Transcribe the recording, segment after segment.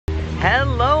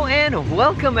Hello and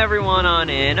welcome everyone on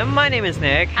in. My name is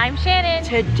Nick. I'm Shannon.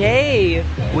 Today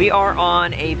we are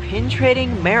on a pin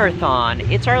trading marathon.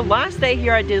 It's our last day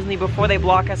here at Disney before they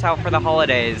block us out for the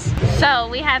holidays. So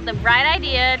we had the bright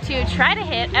idea to try to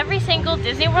hit every single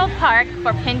Disney World park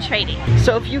for pin trading.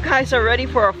 So if you guys are ready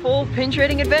for a full pin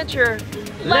trading adventure,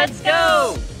 let's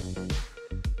go!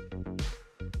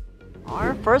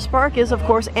 Our first park is, of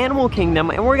course, Animal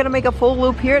Kingdom, and we're gonna make a full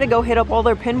loop here to go hit up all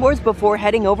their pin boards before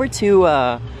heading over to,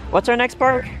 what's our next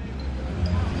park?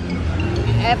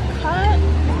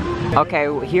 Epcot?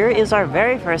 Okay, here is our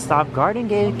very first stop, Garden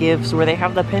Gate Gifts, where they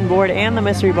have the pin board and the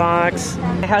mystery box.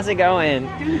 How's it going?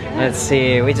 Let's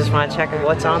see, we just wanna check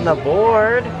what's on the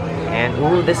board. And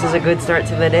ooh, this is a good start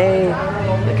to the day.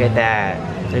 Look at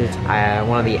that. There's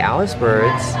one of the Alice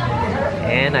birds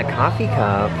and a coffee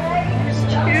cup.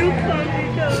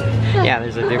 Yeah,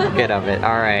 there's a duplicate of it.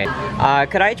 All right.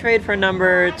 Could I trade for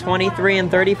number 23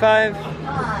 and 35?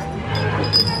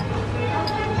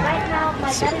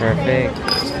 Perfect.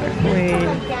 Queen.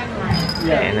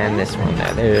 And then this one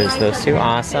there. There's those two.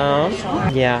 Awesome.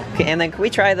 Yeah. Okay, and then can we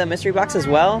try the mystery box as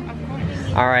well?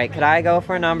 All right. Could I go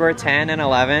for number 10 and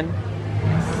 11?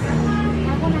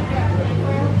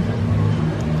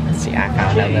 Let's see. I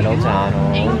found a little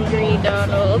Donald. Angry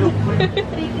Donald.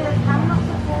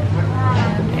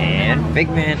 And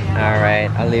Figment. Alright,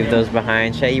 I'll leave those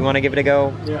behind. Shay, you want to give it a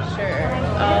go? Sure.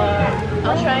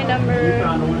 I'll try number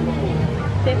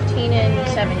 15 and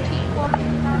 17.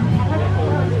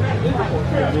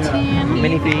 15.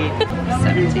 Mini feet.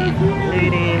 17.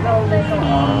 Lady.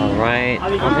 Alright.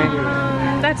 Okay.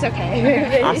 That's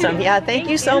okay. Awesome. Yeah, thank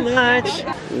you so much.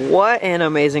 What an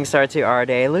amazing start to our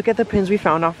day. Look at the pins we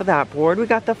found off of that board. We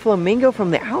got the flamingo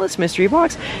from the Alice mystery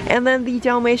box and then the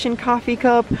Dalmatian coffee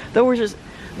cup.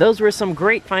 Those were some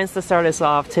great finds to start us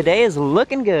off. Today is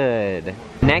looking good.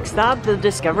 Next up, the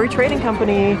Discovery Trading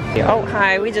Company. Oh,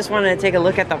 hi. We just wanted to take a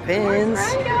look at the pins.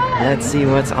 Let's see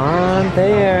what's on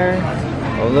there.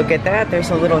 Oh, look at that. There's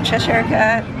a little Cheshire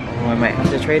cat. Oh, I might have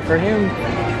to trade for him.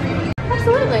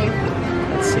 Absolutely.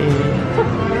 Let's see.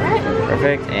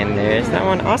 Perfect. And there's that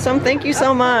one. Awesome. Thank you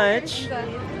so much.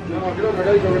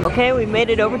 Okay, we made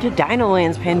it over to Dino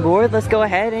Land's pin board. Let's go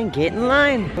ahead and get in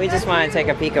line. We just want to take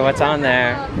a peek at what's on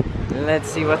there. Let's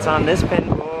see what's on this pin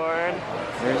board.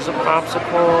 There's a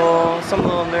popsicle, some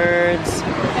little nerds,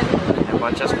 and a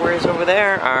bunch of squares over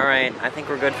there. All right, I think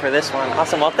we're good for this one.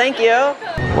 Awesome, well, thank you.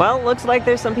 Well, looks like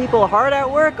there's some people hard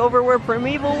at work over where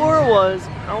Primeval War was.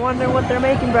 I wonder what they're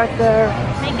making back there.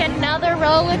 Make another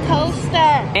roller coaster.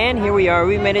 And here we are.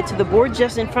 We made it to the board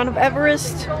just in front of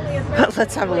Everest.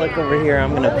 Let's have a look over here.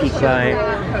 I'm gonna peek by.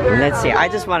 Let's see. I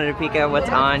just wanted to peek at what's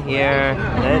on here.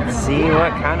 Let's see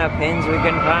what kind of pins we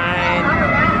can find.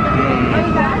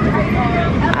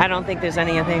 I don't think there's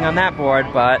anything on that board,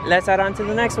 but let's add on to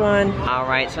the next one. All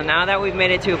right, so now that we've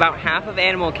made it to about half of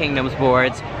Animal Kingdom's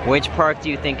boards, which park do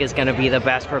you think is gonna be the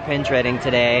best for pin trading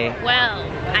today? Well,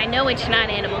 I know it's not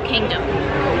Animal Kingdom.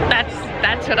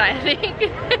 That's what I think.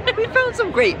 We found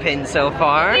some great pins so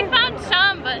far. We found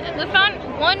some, but we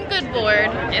found one good board,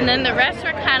 and then the rest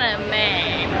were kind of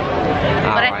meh.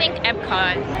 But I think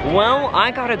Epcot. Well,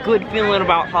 I got a good feeling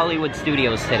about Hollywood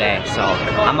Studios today, so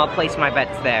I'm gonna place my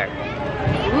bets there.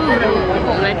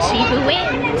 Ooh, let's see who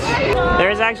wins.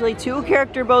 There's actually two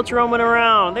character boats roaming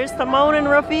around. There's Timon and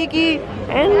Rafiki,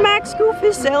 and Max Goof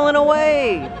is sailing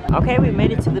away. Okay, we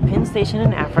made it to the pin station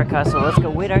in Africa, so let's go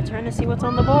wait our turn to see what's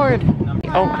on the board.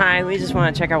 Oh, hi, we just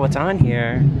want to check out what's on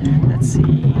here. Let's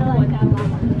see.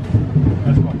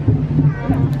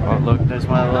 Oh, look, there's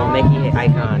one of the little Mickey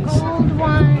icons.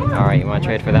 All right, you want to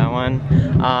trade for that one?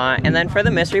 And then for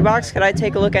the mystery box, could I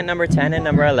take a look at number 10 and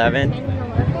number 11?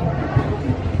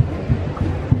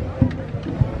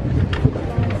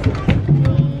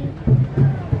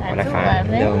 What I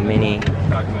found? Little mini.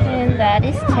 And that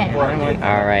is 10.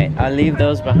 All right, I'll leave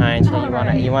those behind.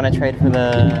 So you wanna trade for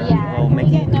the little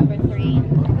Mickey? Number 3.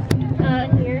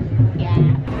 Here. Yeah.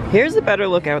 Here's a better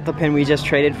look at the pin we just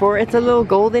traded for. It's a little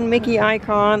golden Mickey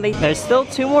icon. There's still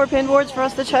 2 more pin boards for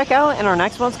us to check out, and our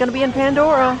next one's gonna be in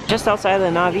Pandora. Just outside of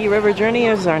the Navi River Journey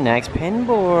is our next pin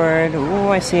board. Ooh,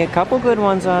 I see a couple good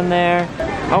ones on there.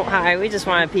 Oh, hi, we just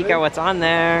want to peek at what's on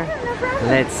there.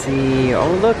 Let's see.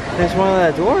 Oh, look, there's one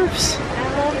of the dwarfs.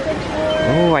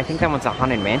 Oh, I think that one's a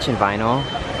Haunted Mansion vinyl.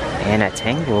 And a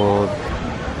Tangled.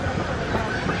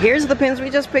 Here's the pins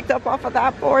we just picked up off of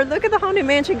that board. Look at the Haunted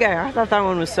Mansion guy. I thought that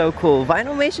one was so cool.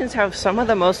 Vinyl have some of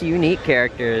the most unique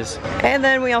characters. And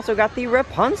then we also got the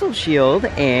Rapunzel shield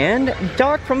and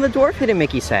Doc from the Dwarf Hidden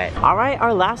Mickey set. All right,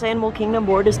 our last Animal Kingdom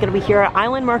board is gonna be here at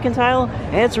Island Mercantile.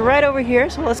 And it's right over here,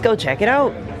 so let's go check it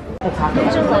out.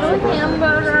 There's a little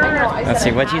hamburger. Let's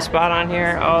see, what'd you spot on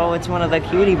here? Oh, it's one of the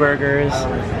cutie burgers.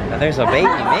 There's a baby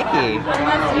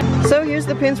Mickey. So here's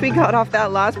the pins we got off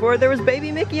that last board. There was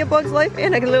baby Mickey, a Bug's Life,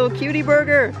 and a little cutie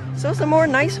burger. So some more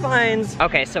nice finds.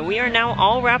 Okay, so we are now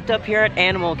all wrapped up here at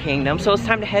Animal Kingdom. So it's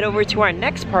time to head over to our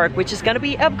next park, which is gonna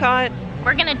be Epcot.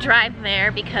 We're gonna drive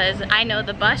there because I know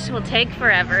the bus will take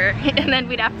forever and then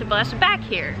we'd have to bus back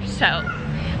here. So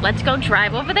let's go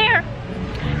drive over there.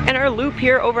 And our loop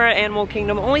here over at Animal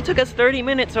Kingdom only took us 30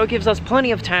 minutes, so it gives us plenty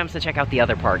of time to check out the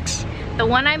other parks. The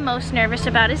one I'm most nervous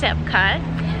about is Epcot.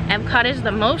 Epcot is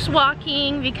the most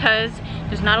walking because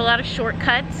there's not a lot of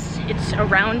shortcuts. It's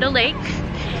around a lake.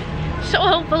 So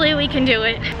hopefully we can do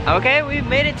it. Okay, we've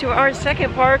made it to our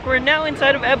second park. We're now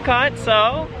inside of Epcot,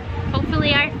 so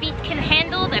hopefully our feet can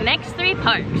handle the next 3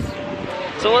 parks.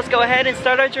 So let's go ahead and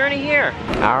start our journey here.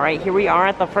 All right, here we are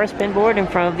at the first pin board in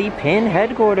front of the pin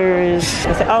headquarters.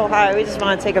 Oh, hi, we just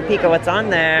want to take a peek at what's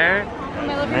on there.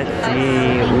 Let's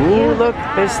see. Ooh, look,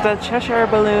 there's the Cheshire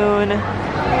balloon.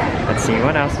 Let's see,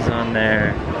 what else is on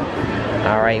there?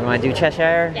 All right, you want to do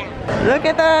Cheshire? Yeah. Look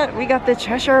at that, we got the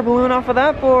Cheshire balloon off of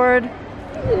that board.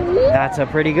 That's a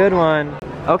pretty good one.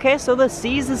 Okay, so the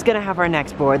Seas is gonna have our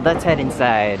next board. Let's head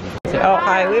inside. Oh,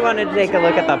 hi, we wanted to take a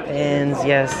look at the pins,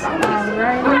 yes.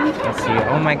 Let's see,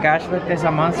 oh my gosh, look, there's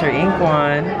a Monster Inc.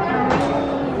 one.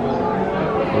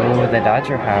 Oh, the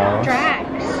Dodger House.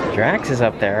 Drax. Drax is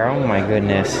up there, oh my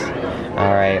goodness.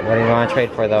 All right, what do you want to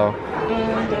trade for though?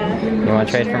 You want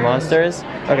to trade for monsters?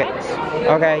 Okay.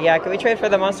 Okay, yeah, can we trade for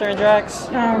the Monster and Drax?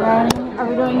 Are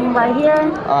we doing right here?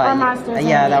 Or monsters?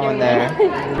 Yeah, that one there.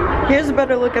 Here's a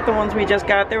better look at the ones we just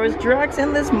got. There was Drax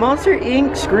and this Monster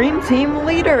Inc. Scream Team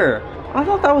Leader. I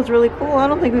thought that was really cool. I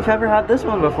don't think we've ever had this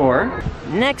one before.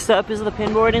 Next up is the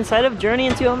pin board inside of Journey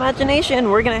into Imagination.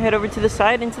 We're gonna head over to the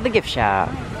side into the gift shop.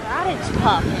 That is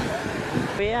tough.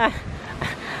 But yeah,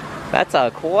 that's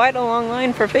quite a long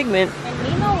line for Figment.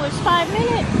 And Nemo was 5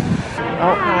 minutes.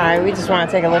 Oh, hi, we just want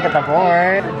to take a look at the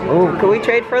board. Ooh, can we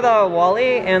trade for the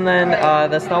Wally and then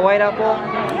the Snow White apple?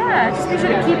 Yeah, just be sure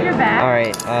to keep your bag.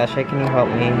 Alright, Shay, can you help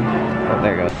me? Oh,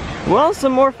 there it goes. Well,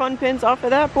 some more fun pins off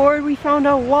of that board. We found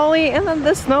a Wally and then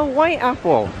the Snow White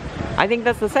apple. I think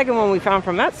that's the second one we found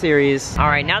from that series.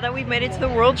 Alright, now that we've made it to the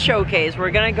World Showcase,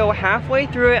 we're gonna go halfway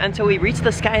through it until we reach the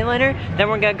Skyliner. Then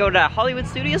we're gonna go to Hollywood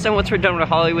Studios, and once we're done with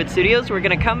Hollywood Studios, we're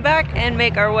gonna come back and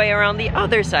make our way around the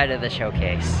other side of the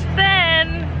showcase.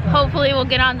 Then, hopefully we'll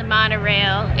get on the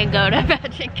monorail and go to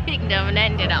Magic Kingdom and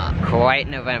end it off. Quite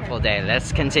an eventful day.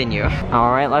 Let's continue.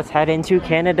 Alright, let's head into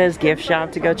Canada's gift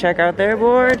shop to go check out their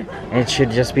board. It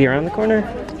should just be around the corner.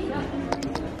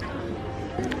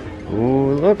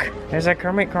 Ooh, look, there's a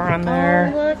Kermit car on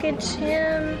there. Oh, look, it's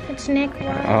him. It's Nick.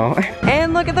 Oh,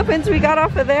 and look at the pins we got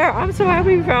off of there. I'm so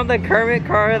happy we found the Kermit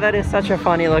car. That is such a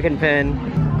funny looking pin.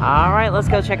 All right, let's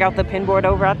go check out the pin board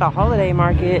over at the Holiday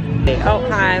Market. Oh,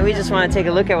 hi, we just want to take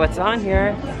a look at what's on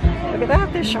here. Look at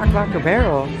that, there's Shock Locker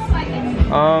Barrel.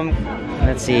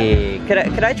 Let's see, could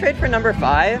I trade for number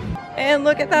 5? And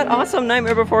look at that awesome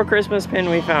Nightmare Before Christmas pin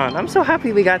we found. I'm so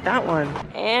happy we got that one.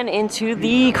 And into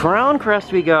the Crown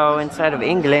Crest we go, inside of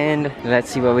England. Let's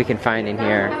see what we can find in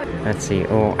here. Let's see,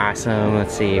 oh, awesome.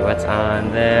 Let's see what's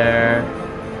on there.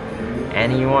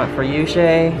 Any you want for you,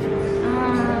 Shay?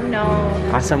 No.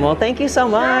 Awesome, well, thank you so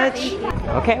much.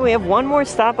 Okay, we have one more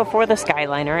stop before the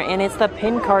Skyliner, and it's the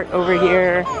pin cart over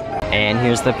here. And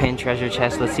here's the pin treasure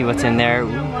chest. Let's see what's in there. Ooh,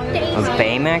 a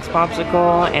Baymax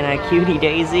popsicle and a cutie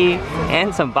daisy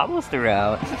and some bubbles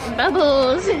throughout.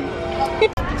 Bubbles.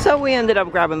 So we ended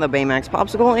up grabbing the Baymax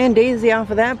popsicle and daisy off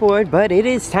of that board, but it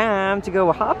is time to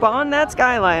go hop on that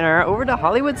Skyliner over to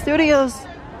Hollywood Studios.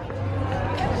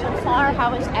 So far,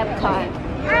 how is Epcot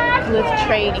with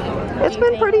trading? It's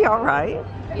been pretty alright.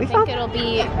 You think it'll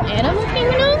be Animal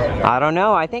Kingdom? I don't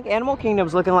know. I think Animal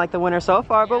Kingdom's looking like the winner so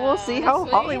far, but we'll see how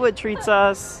Hollywood treats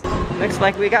us. Looks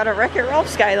like we got a Wreck-It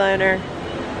Ralph Skyliner.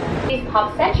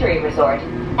 Pop Century Resort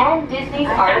and Disney's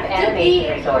Art of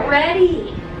Animation Resort.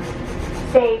 Ready.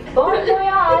 Say bon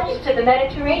voyage to the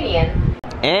Mediterranean.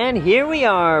 And here we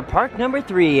are, park number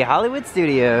 3, Hollywood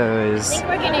Studios. I think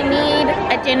we're gonna need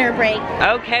a dinner break.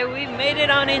 Okay, we've made it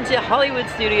on into Hollywood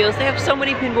Studios. They have so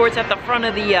many pin boards at the front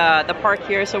of the park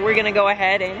here, so we're gonna go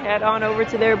ahead and head on over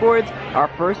to their boards. Our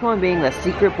first one being the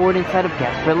secret board inside of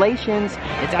Guest Relations.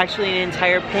 It's actually an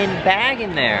entire pin bag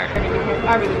in there.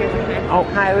 Oh,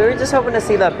 hi, we were just hoping to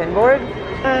see the pin board.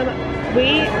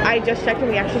 I just checked and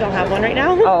we actually don't have one right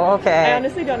now. Oh, okay. I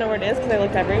honestly don't know where it is because I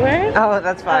looked everywhere. Oh,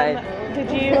 that's fine. Did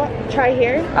you try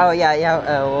here? Oh, yeah.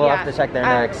 We'll have to check there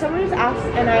next. Someone just asked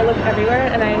and I looked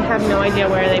everywhere and I have no idea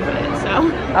where they put it,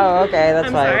 so. Oh, okay, that's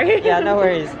I'm fine. sorry. Yeah, no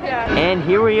worries. Yeah. And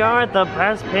here we are at the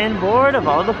best pin board of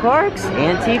all the parks.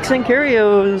 Antiques and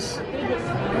Curios.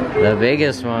 The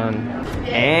biggest one.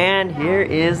 And here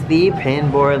is the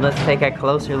pin board. Let's take a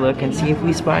closer look and see if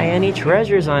we spy any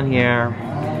treasures on here.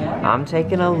 I'm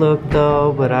taking a look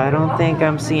though, but I don't think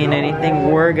I'm seeing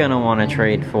anything we're gonna want to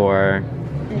trade for.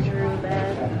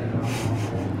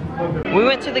 We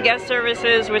went to the guest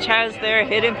services, which has their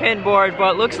hidden pin board,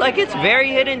 but looks like it's very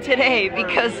hidden today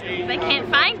because they can't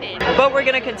find it. But we're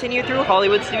gonna continue through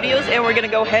Hollywood Studios and we're gonna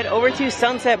go head over to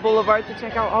Sunset Boulevard to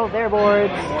check out all their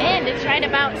boards. And it's right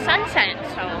about sunset,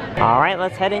 so. All right,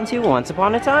 let's head into Once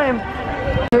Upon a Time.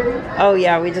 Oh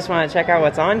yeah, we just want to check out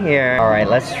what's on here. All right,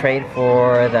 let's trade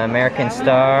for the American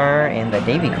Star, and the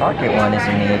Davy Crockett one is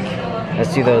unique.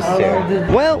 Let's do those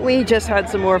two. Well, we just had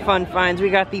some more fun finds. We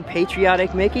got the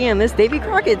Patriotic Mickey and this Davy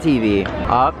Crockett TV.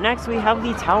 Up next, we have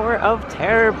the Tower of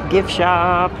Terror gift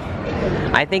shop.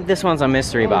 I think this one's a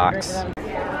mystery box.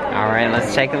 All right,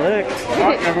 let's take a look. All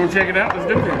right, everyone check it out. Let's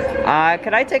do this.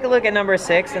 Could I take a look at number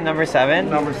 6 and number 7?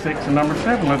 Number 6 and number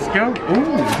 7. Let's go.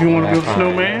 Ooh, you want to build a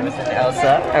snowman?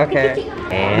 Elsa. Okay.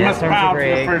 And Must bow for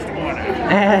the first one.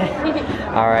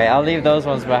 All right, I'll leave those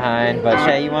ones behind. But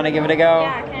Shay, you want to give it a go?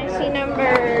 Yeah, can I see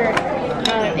number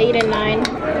 8 and 9? 8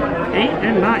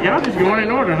 and 9. Y'all just going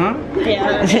in order, huh?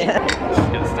 Yeah.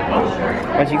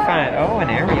 What'd you find? Oh, an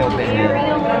aerial pin.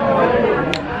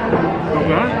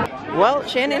 Okay. Well,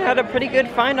 Shannon had a pretty good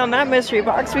find on that mystery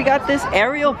box. We got this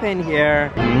aerial pin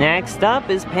here. Next up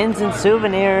is pins and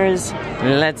souvenirs.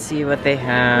 Let's see what they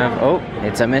have. Oh,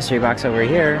 it's a mystery box over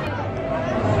here.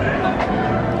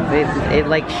 It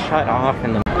like shut off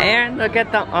in the... And look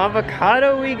at the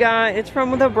avocado we got. It's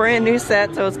from the brand new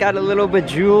set, so it's got a little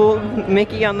bejeweled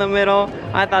Mickey on the middle.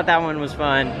 I thought that one was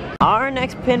fun. Our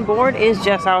next pin board is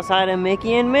just outside of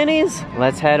Mickey and Minnie's.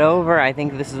 Let's head over. I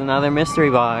think this is another mystery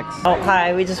box. Oh,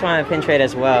 hi. We just want to pin trade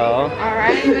as well.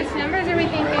 Alright, which numbers are we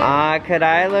thinking? Could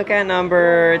I look at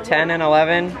number 10 and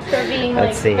 11?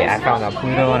 Let's see. I found a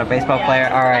Pluto and a baseball player.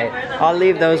 Alright, I'll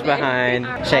leave those behind.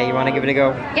 Shay, you want to give it a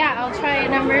go? Yeah, I'll try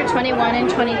number 21 and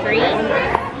 23. 21.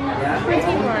 It's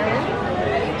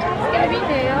gonna be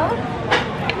Dale.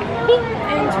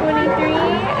 And 23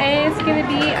 is gonna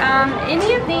be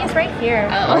any of these right here.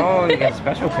 Oh, you got a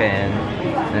special pin.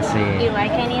 Let's see. Do you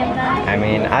like any of them? I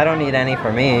mean, I don't need any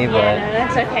for me, but... Yeah, no,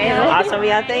 that's okay. Awesome,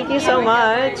 yeah, thank you so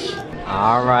much.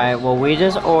 All right, well, we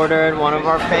just ordered one of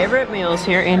our favorite meals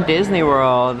here in Disney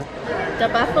World. The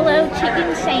buffalo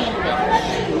chicken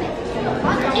sandwich.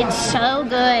 It's so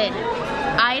good.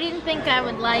 I didn't think I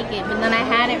would like it, but then I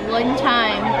had it one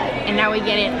time, and now we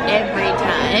get it every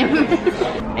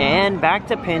time. And back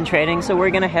to pin trading, so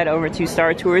we're gonna head over to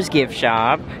Star Tours gift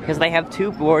shop, because they have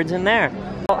 2 boards in there.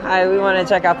 Oh, hi, we wanna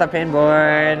check out the pin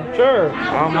board. Sure.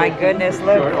 Oh my goodness,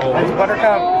 look, that's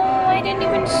Buttercup. Oh, I didn't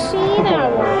even see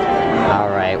that one. All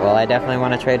right, well, I definitely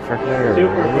wanna trade for her.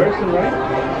 Super person, right?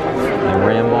 The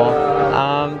Ramble.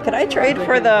 Could I trade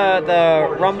for the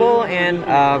Rumble and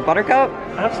Buttercup?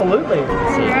 Absolutely.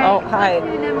 Oh,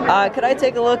 hi. Could I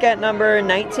take a look at number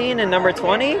 19 and number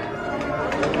 20?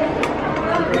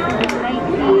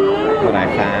 What I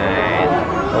find?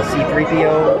 Little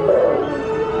C-3PO.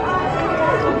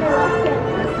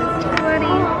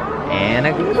 And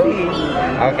a Goofy.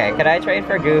 Okay, could I trade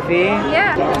for Goofy?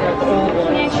 Yeah.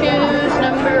 Can you choose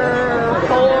number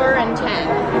 4 and 10?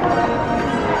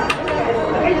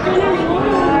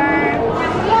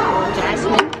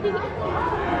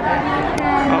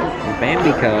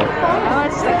 Bambi cup. Oh,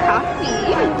 it's the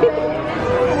coffee.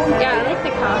 Yeah, I like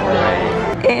the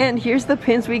coffee. And here's the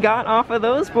pins we got off of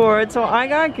those boards. So I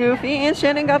got Goofy and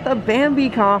Shannon got the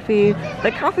Bambi coffee. The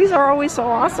coffees are always so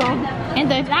awesome. And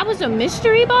that was a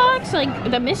mystery box? Like,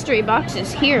 the mystery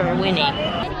boxes here are winning.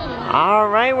 All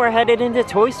right, we're headed into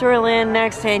Toy Story Land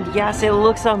next. And yes, it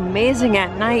looks amazing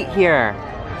at night here.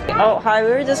 Oh, hi,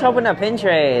 we were just hoping to pin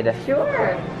trade.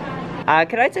 Sure.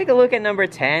 Could I take a look at number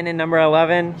 10 and number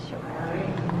 11? Sure.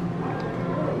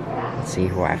 Let's see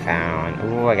who I found.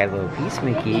 Ooh, I got a little piece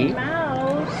Mickey.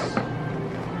 Mouse.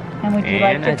 And would you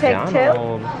like to take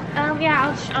Donald. 2?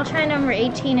 Yeah, I'll try number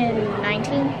 18 and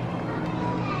 19.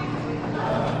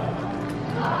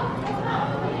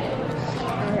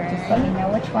 Just let me know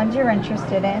what which ones you're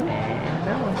interested in.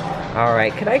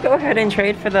 Alright, could I go ahead and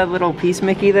trade for the little Peace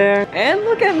Mickey there? And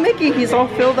look at Mickey, he's all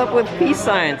filled up with peace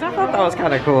signs. I thought that was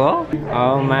kind of cool.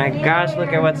 Oh my gosh,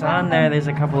 look at what's on there. There's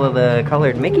a couple of the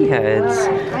colored Mickey heads.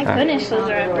 My goodness, those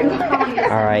are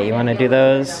everywhere. Alright, you want to do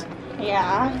those?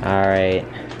 Yeah. Alright.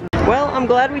 Well, I'm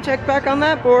glad we checked back on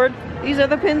that board. These are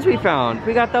the pins we found.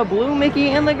 We got the blue Mickey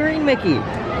and the green Mickey.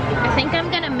 I think I'm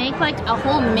gonna make like a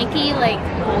whole Mickey like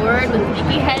board with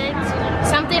Mickey heads.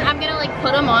 Something, I'm gonna like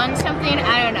put them on something,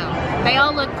 I don't know. They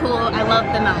all look cool, I love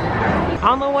them all.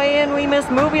 On the way in, we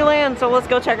missed Movie Land, so let's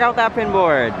go check out that pin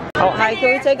board. Oh, hi,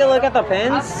 can we take a look at the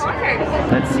pins?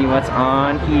 Let's see what's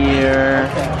on here.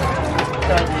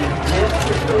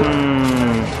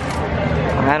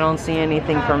 I don't see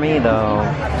anything for me though.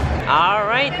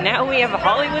 Alright, now we have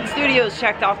Hollywood Studios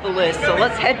checked off the list, so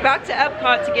let's head back to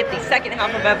Epcot to get the second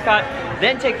half of Epcot,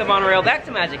 then take the monorail back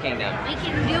to Magic Kingdom. We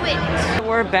can do it.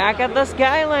 We're back at the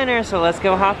Skyliner, so let's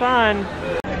go hop on.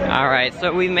 Alright,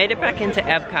 so we made it back into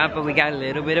Epcot, but we got a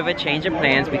little bit of a change of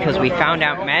plans because we found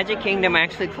out Magic Kingdom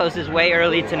actually closes way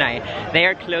early tonight. They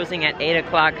are closing at 8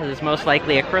 o'clock because it's most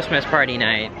likely a Christmas party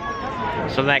night.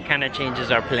 So that kind of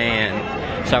changes our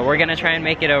plan. So we're gonna try and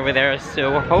make it over there,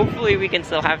 so hopefully we can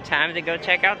still have time to go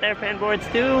check out their pin boards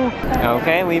too.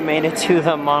 Okay, we made it to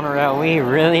the monorail. We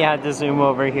really had to zoom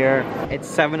over here. It's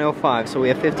 7:05, so we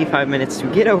have 55 minutes to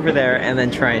get over there and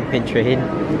then try and pin trade.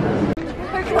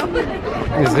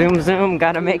 Zoom, zoom,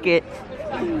 gotta make it.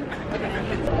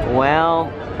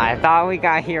 Well, I thought we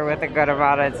got here with a good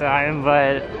amount of time,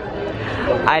 but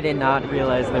I did not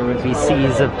realize there would be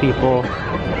seas of people.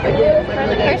 For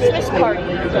the Christmas party.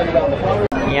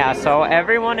 Yeah, so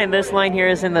everyone in this line here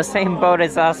is in the same boat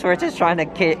as us. We're just trying to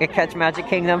catch Magic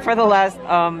Kingdom for the last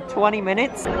 20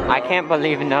 minutes. I can't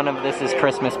believe none of this is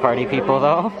Christmas party people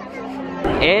though.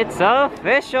 It's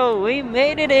official, we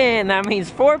made it in. That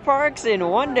means 4 parks in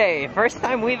 1 day. First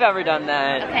time we've ever done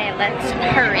that. Okay, let's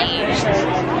hurry.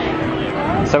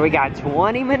 So we got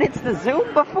 20 minutes to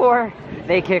zoom before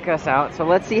they kick us out. So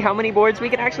let's see how many boards we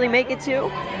can actually make it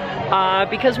to.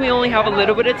 Because we only have a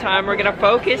little bit of time, we're gonna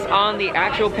focus on the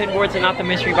actual pin boards and not the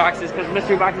mystery boxes because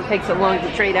mystery boxes take so long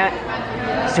to trade at.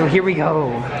 So here we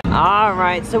go.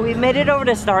 Alright, so we made it over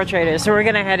to Star Traders, so we're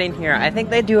gonna head in here. I think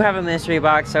they do have a mystery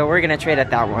box, so we're gonna trade at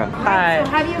that one. Hi.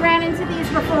 So have you ran into these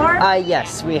before?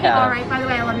 Yes, we have. Alright, by the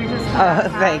way, I love your discount. Oh,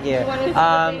 thank you.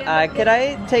 Could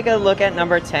I take a look at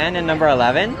number 10 and number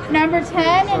 11? Number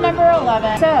 10 and number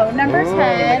 11. So, number 10 look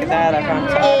at that, I found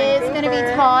Todd is going to be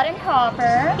Todd and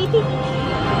Copper.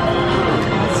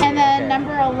 And then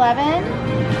number 11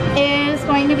 is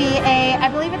going to be I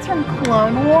believe it's from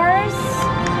Clone Wars.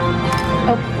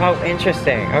 Oh,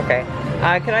 interesting. Okay.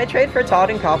 Can I trade for Todd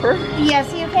and Copper?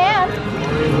 Yes, you can.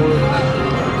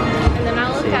 And then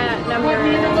I'll look at number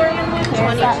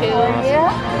 22.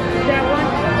 That one?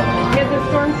 Get the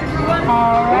Stormtrooper one?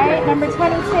 Alright, number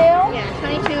 22. Yeah,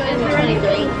 22 and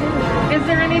 23. Is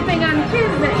there anything on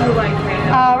kids that you like,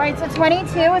 ma'am? Alright, so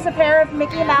 22 is a pair of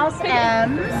Mickey Mouse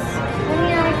M's.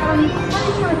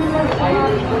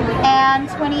 And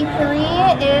 23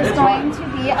 is going to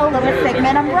be a little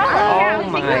Figment umbrella. Oh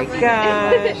my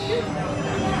gosh.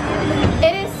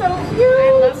 It is so cute.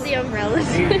 I love the umbrellas.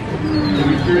 Put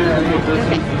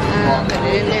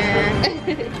it in there.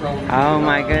 Oh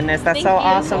my goodness, that's so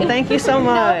awesome. Thank you so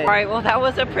much. Alright, well that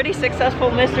was a pretty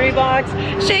successful mystery box.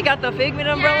 She got the Figment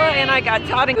umbrella and I got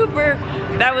Todd and Cooper.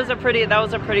 That was a pretty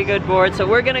good board. So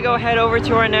we're gonna go head over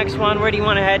to our next one. Where do you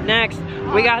want to head next?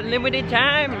 We got limited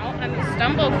time.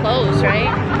 Dumbo closed,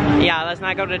 right? Yeah, let's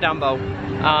not go to Dumbo.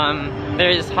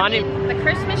 There's Haunted. The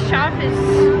Christmas shop is,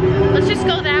 let's just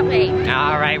go that way.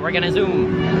 Alright, we're gonna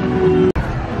zoom.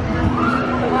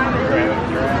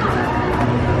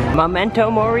 Memento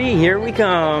Mori, here we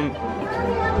come.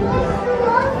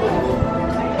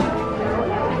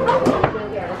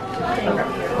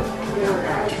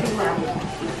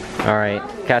 Alright,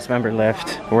 cast member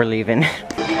left. We're leaving.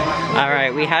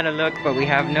 Alright, we had a look, but we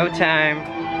have no time.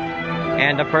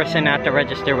 And the person at the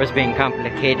register was being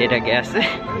complicated, I guess. See,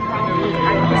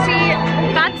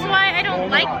 that's why I don't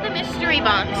like the mystery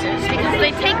boxes, because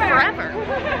they take forever.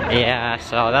 Yeah,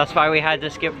 so that's why we had to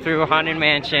skip through Haunted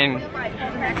Mansion.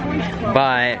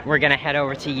 But we're gonna head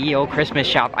over to Ye Olde Christmas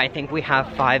Shop. I think we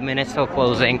have 5 minutes till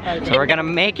closing. So we're gonna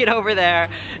make it over there,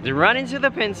 run into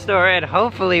the pin store, and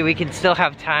hopefully we can still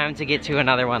have time to get to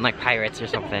another one like Pirates or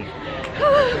something.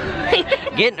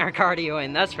 Getting our cardio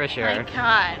in, that's for sure. My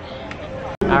God.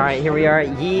 Alright, here we are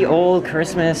at Ye Olde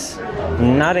Christmas.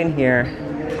 Not in here.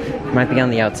 Might be on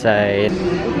the outside.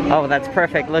 Oh, that's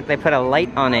perfect. Look, they put a light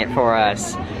on it for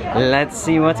us. Let's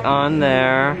see what's on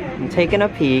there. I'm taking a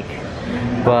peek.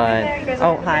 But,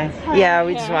 oh, hi. Yeah,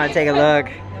 we just want to take a look.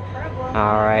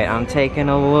 Alright, I'm taking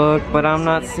a look, but I'm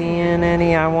not seeing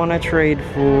any I want to trade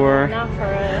for. Not for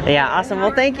us. Yeah, awesome.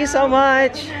 Well, thank you so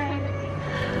much.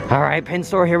 Alright, pin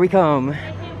store, here we come. I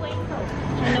can't wait.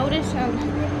 I noticed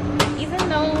even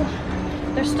though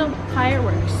there's still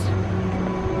fireworks,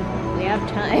 we have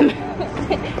time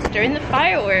during the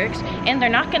fireworks, and they're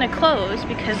not gonna close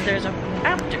because there's a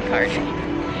after party.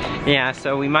 Yeah,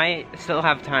 so we might still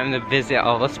have time to visit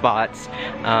all the spots,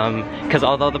 because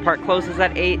although the park closes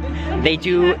at 8, they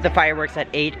do the fireworks at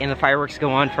 8, and the fireworks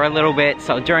go on for a little bit,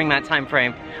 so during that time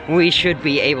frame, we should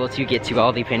be able to get to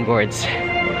all the pin boards.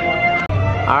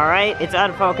 Alright, it's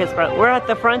out of focus, but we're at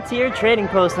the Frontier Trading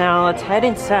Post now. Let's head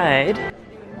inside.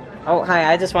 Oh,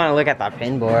 hi, I just want to look at the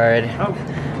pin board. Oh.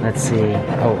 Let's see.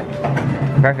 Oh,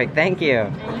 perfect, thank you.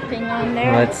 Anything on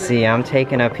there? Let's see, I'm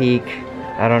taking a peek.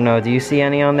 I don't know, do you see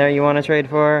any on there you want to trade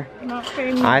for? Not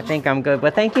very much. I think I'm good,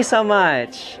 but thank you so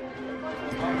much.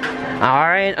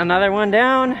 Alright, another one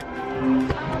down.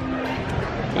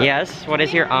 Yes, what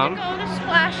is your Go to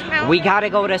Splash Mountain. We gotta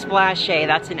go to Splash Shay,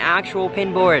 that's an actual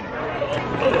pin board.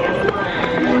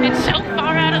 It's so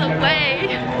far out of the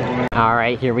way.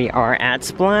 Alright, here we are at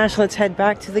Splash. Let's head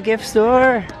back to the gift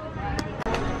store.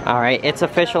 Alright, it's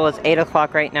official, it's 8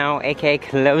 o'clock right now, aka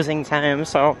closing time,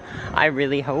 so I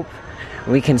really hope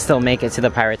we can still make it to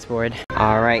the Pirates board.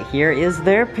 Alright, here is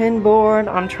their pin board.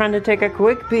 I'm trying to take a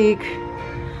quick peek,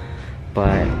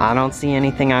 but I don't see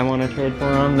anything I want to trade for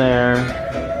on there.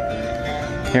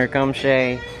 Here comes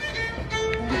Shay.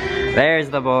 There's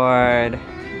the board.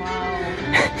 Wow.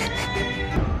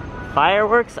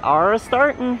 Fireworks are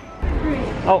starting.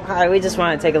 Oh, hi, we just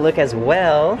want to take a look as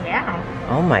well. Yeah.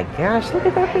 Oh my gosh, look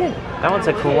at that pin. That one's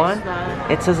a cool one.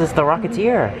 It says it's the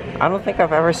Rocketeer. I don't think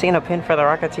I've ever seen a pin for the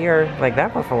Rocketeer like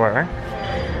that before.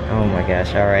 Oh my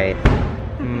gosh, alright.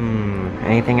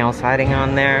 Anything else hiding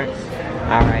on there?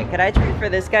 Alright, could I trade for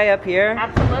this guy up here?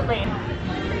 Absolutely.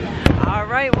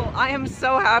 Alright, well I am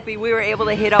so happy we were able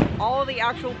to hit up all the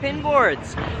actual pin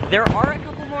boards. There are a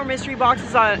couple more mystery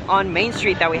boxes on Main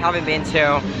Street that we haven't been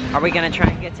to. Are we gonna try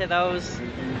and get to those?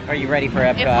 Are you ready for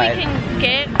Epcot? If we can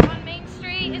get on Main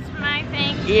Street, it's my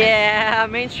thing. Yeah,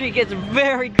 Main Street gets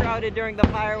very crowded during the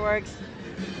fireworks.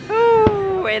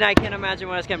 Ooh, and I can't imagine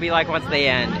what it's gonna be like once they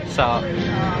end. So,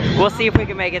 we'll see if we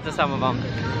can make it to some of them.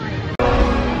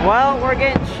 Well, we're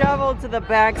getting shoveled to the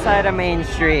back side of Main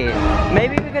Street.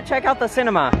 Maybe we could check out the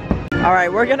cinema. All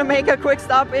right, we're gonna make a quick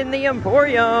stop in the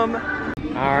Emporium.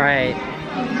 All right.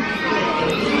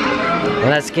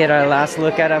 Let's get our last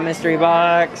look at a mystery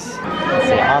box. Let's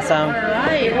see, awesome. All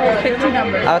right, we'll pick 2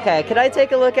 numbers. Okay, could I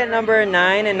take a look at number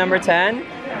 9 and number 10? 9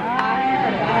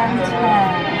 and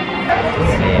 10.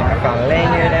 Let's see, I found a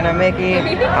lanyard and a Mickey.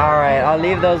 All right, I'll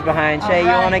leave those behind. Shay, you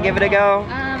wanna give it a go?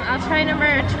 I'll try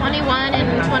number 21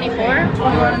 and 24.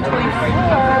 21 and 24.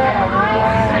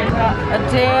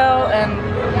 Adele and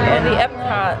the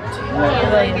Epcot.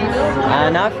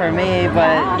 Not for me,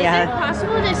 but Is it yeah.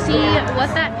 possible to see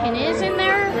what that pin is in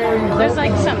there? There's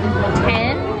like some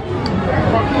 10.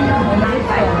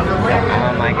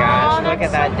 Oh my gosh, look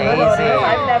at that daisy.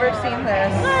 I've never seen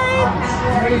this.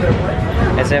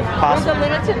 Is it It's a possible?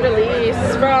 limited release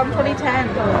from 2010.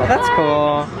 Oh, that's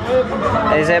cool.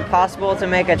 Is it possible to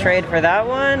make a trade for that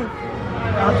one?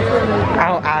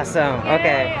 Oh, awesome.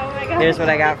 Okay, here's what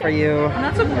I got for you. And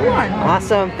that's a cool one.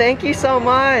 Awesome, thank you so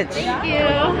much. Thank you.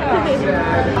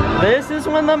 This is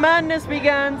when the madness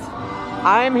begins.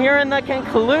 I'm hearing the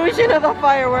conclusion of the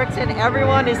fireworks and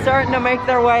everyone is starting to make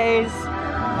their ways.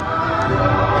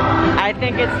 I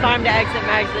think it's time to exit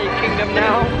Magic Kingdom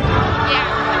now.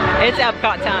 Yeah. It's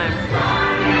Epcot time.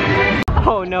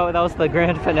 Oh no, that was the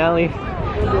grand finale.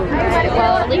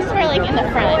 Well, at least we're like in the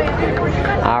front.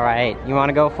 All right, you want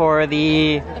to go for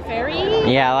the... The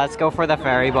ferry? Yeah, let's go for the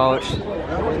ferry boat.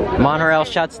 Monorail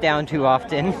shuts down too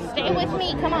often. Stay with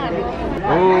me, come on.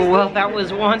 Oh, well, that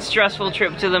was one stressful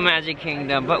trip to the Magic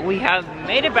Kingdom, but we have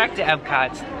made it back to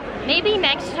Epcot. Maybe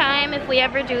next time, if we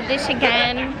ever do this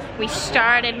again, we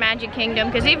start at Magic Kingdom,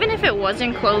 because even if it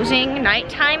wasn't closing,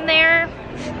 nighttime there,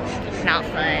 not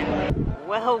fun.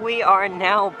 Well, we are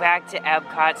now back to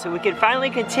Epcot, so we can finally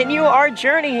continue our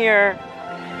journey here.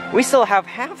 We still have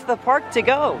half the park to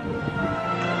go.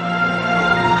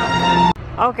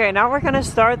 Okay, now we're gonna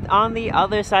start on the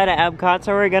other side of Epcot,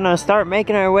 so we're gonna start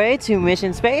making our way to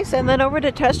Mission Space and then over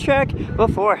to Test Track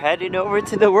before heading over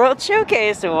to the World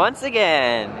Showcase once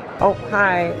again. Oh,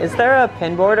 hi, is there a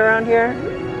pin board around here?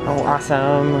 Oh,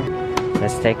 awesome.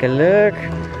 Let's take a look.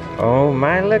 Oh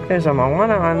my, look, there's a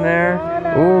Moana on there.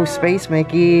 Ooh, Space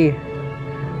Mickey.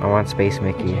 I want Space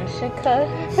Mickey.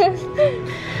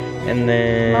 And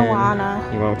then Moana.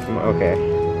 You want from okay.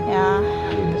 Yeah.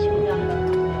 This one.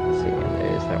 Let's see, and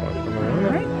there's that one from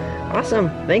Moana. Awesome.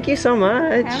 Thank you so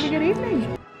much. Have a good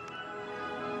evening.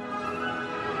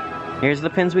 Here's the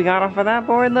pins we got off of that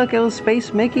board. Look, it was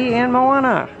Space Mickey and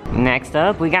Moana. Next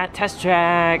up, we got Test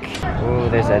Track. Oh,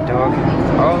 there's that dog.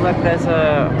 Oh, look, there's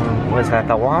a, was that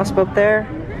the wasp up there?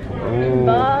 Ooh.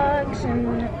 Bugs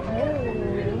and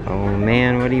Oh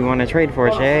man, what do you want to trade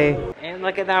for, Shay? And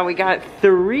look at that, we got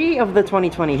 3 of the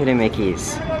 2020 Hidden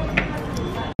Mickeys.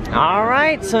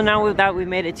 Alright, so now that we've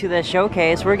made it to the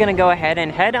showcase, we're gonna go ahead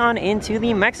and head on into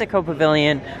the Mexico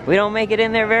Pavilion. We don't make it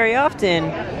in there very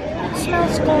often. it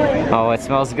smells good. Oh, it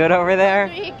smells good over there?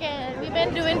 Weekend. We've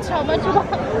been doing so much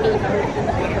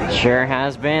walking. Sure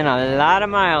has been a lot of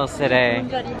miles today.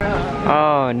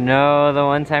 Oh no, the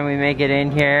one time we make it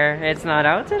in here, it's not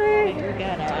out today?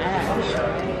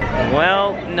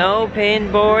 Well, no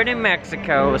pin board in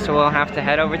Mexico, so we'll have to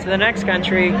head over to the next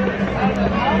country.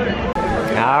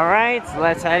 Alright, so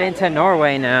let's head into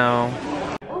Norway now.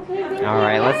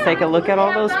 Alright, let's take a look at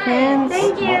all those pins.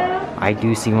 Thank you. I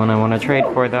do see one I want to trade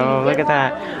for though, look at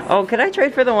that. Oh, could I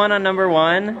trade for the one on number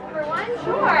 1? Number 1,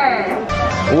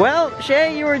 sure. Well,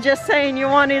 Shay, you were just saying you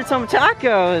wanted some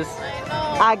tacos.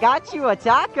 I got you a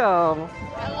taco.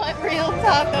 I want real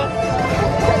tacos.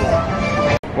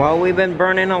 Well, we've been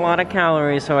burning a lot of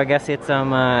calories, so I guess it's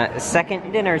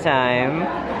second dinner time.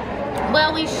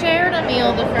 Well, we shared a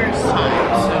meal the first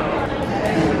time, so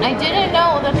I didn't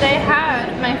know that they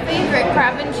had my favorite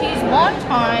crab and cheese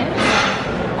wonton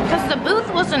because the booth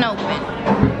wasn't open,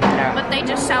 but they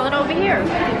just sell it over here.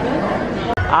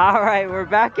 All right, we're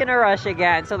back in a rush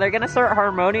again. So they're gonna start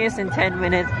Harmonious in 10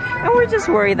 minutes, and we're just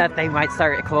worried that they might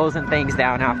start closing things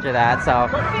down after that. So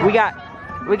we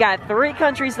got 3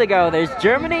 countries to go. There's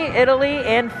Germany, Italy,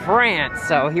 and France.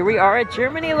 So here we are at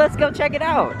Germany. Let's go check it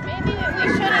out. Maybe we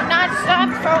should have not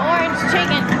stopped for orange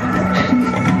chicken.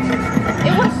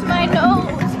 It was my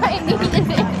nose. I needed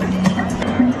it.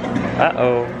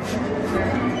 Uh-oh.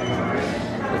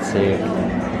 Let's see.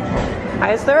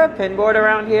 Is there a pin board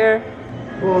around here?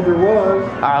 Well, there was.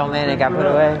 Oh man, it got put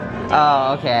away.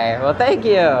 Oh, okay. Well, thank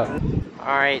you.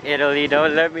 All right, Italy,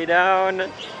 don't let me down.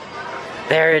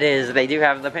 There it is. They do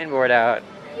have the pin board out.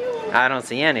 I don't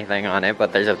see anything on it,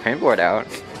 but there's a pin board out.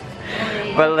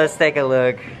 But let's take a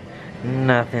look.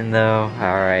 Nothing though.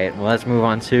 All right, well, let's move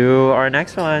on to our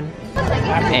next one.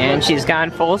 And she's gone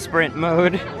full sprint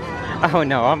mode. Oh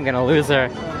no, I'm gonna lose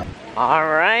her. All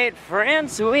right,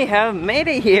 France, we have made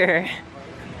it here.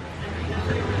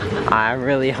 I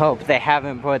really hope they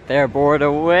haven't put their board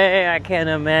away. I can't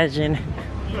imagine.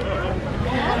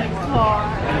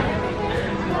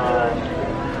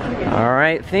 All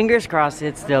right, fingers crossed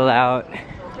it's still out.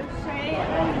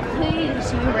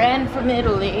 Please, you ran from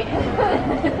Italy.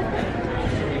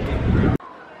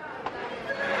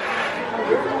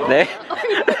 There.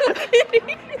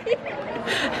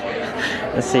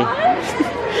 Let's see.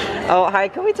 Oh, hi,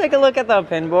 can we take a look at the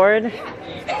pin board?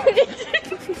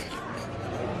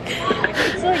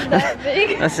 It's like that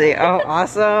big. Let's see. Oh,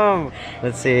 awesome.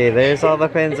 Let's see. There's all the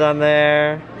pins on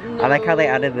there. I like how they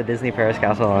added the Disney Paris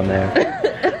Castle on there.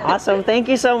 Awesome. Thank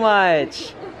you so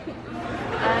much.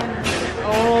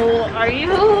 Oh, are you?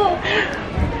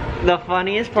 The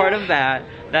funniest part of that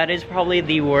is probably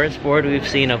the worst board we've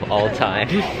seen of all time.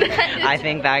 I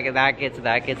think that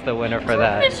gets the winner for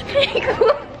that. Miss Pink.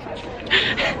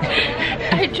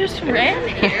 I just ran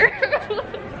here.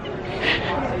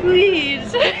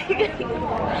 Please.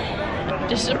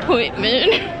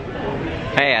 Disappointment.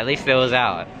 Hey, at least it was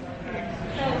out.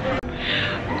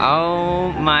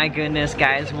 Oh my goodness,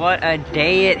 guys, what a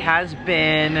day it has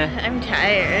been. I'm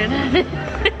tired.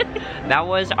 That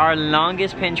was our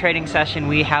longest pin trading session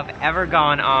we have ever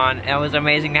gone on. It was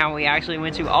amazing how we actually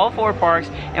went to all 4 parks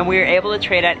and we were able to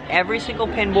trade at every single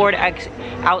pin board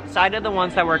outside of the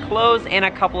ones that were closed and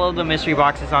a couple of the mystery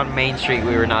boxes on Main Street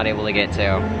we were not able to get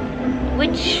to.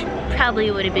 Which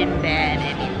probably would have been bad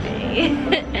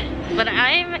anyway. But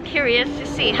I'm curious to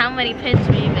see how many pins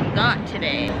we even got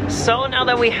today. So now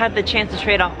that we had the chance to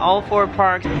trade on all 4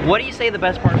 parks, what do you say the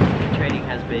best part of pin trading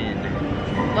has been?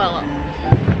 Well,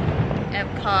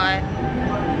 Epcot,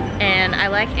 and I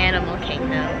like Animal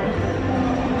Kingdom.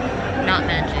 Not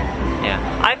Magic. Yeah,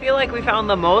 I feel like we found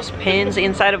the most pins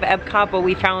inside of Epcot, but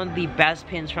we found the best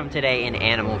pins from today in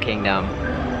Animal Kingdom.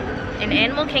 And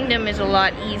Animal Kingdom is a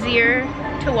lot easier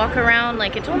to walk around.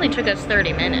 Like, it only took us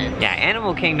 30 minutes. Yeah,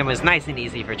 Animal Kingdom is nice and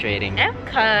easy for trading.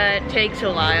 Epcot takes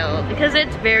a while because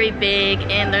it's very big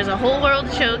and there's a whole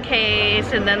world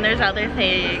showcase and then there's other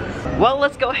things. Well,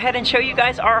 let's go ahead and show you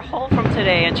guys our haul from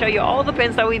today and show you all the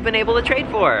pins that we've been able to trade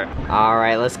for. All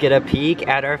right, let's get a peek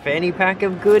at our fanny pack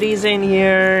of goodies in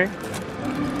here.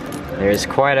 There's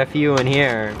quite a few in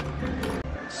here.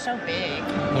 So big.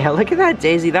 Yeah, look at that,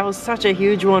 Daisy. That was such a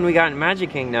huge one we got in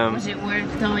Magic Kingdom. Was it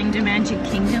worth going to Magic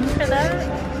Kingdom for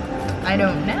that? I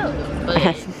don't know, but we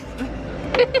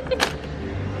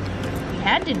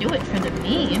had to do it for the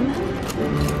meme.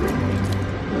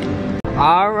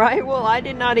 All right, well, I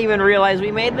did not even realize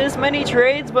we made this many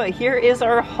trades, but here is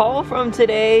our haul from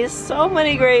today. So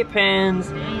many great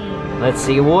pins. Let's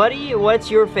see,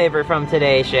 what's your favorite from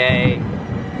today, Shay?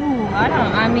 Ooh,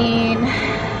 I mean,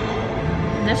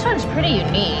 this one's pretty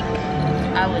unique,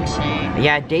 I would say.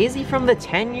 Yeah, Daisy from the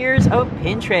 10 years of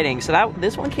pin trading. So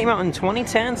this one came out in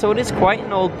 2010, so it is quite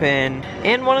an old pin.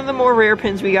 And one of the more rare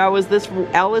pins we got was this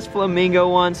Alice Flamingo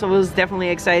one, so it was definitely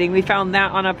exciting. We found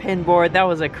that on a pin board. That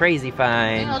was a crazy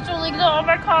find. It's really good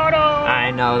avocado.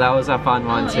 I know, that was a fun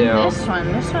one too. And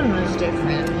this one was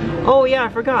different. Oh yeah, I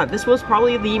forgot. This was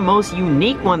probably the most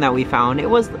unique one that we found. It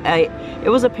was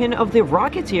a pin of The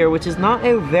Rocketeer, which is not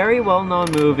a very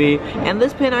well-known movie, and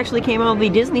this pin actually came out of the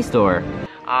Disney store.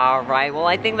 Alright, well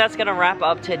I think that's gonna wrap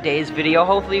up today's video.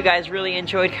 Hopefully you guys really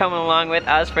enjoyed coming along with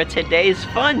us for today's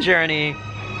fun journey.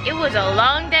 It was a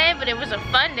long day, but it was a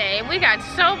fun day, and we got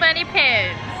so many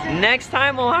pins. Next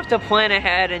time we'll have to plan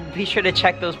ahead and be sure to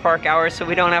check those park hours so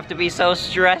we don't have to be so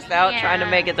stressed out trying to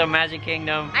make it to Magic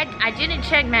Kingdom. I didn't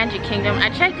check Magic Kingdom.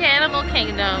 I checked Animal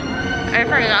Kingdom. I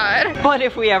forgot. But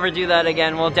if we ever do that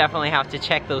again, we'll definitely have to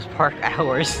check those park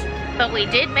hours. But we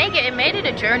did make it. It made it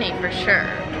a journey for sure.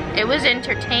 It was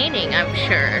entertaining, I'm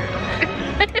sure.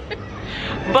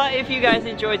 But if you guys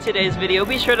enjoyed today's video,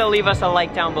 be sure to leave us a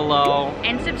like down below.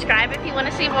 And subscribe if you want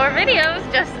to see more videos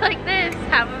just like this.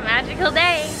 Have a magical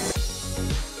day.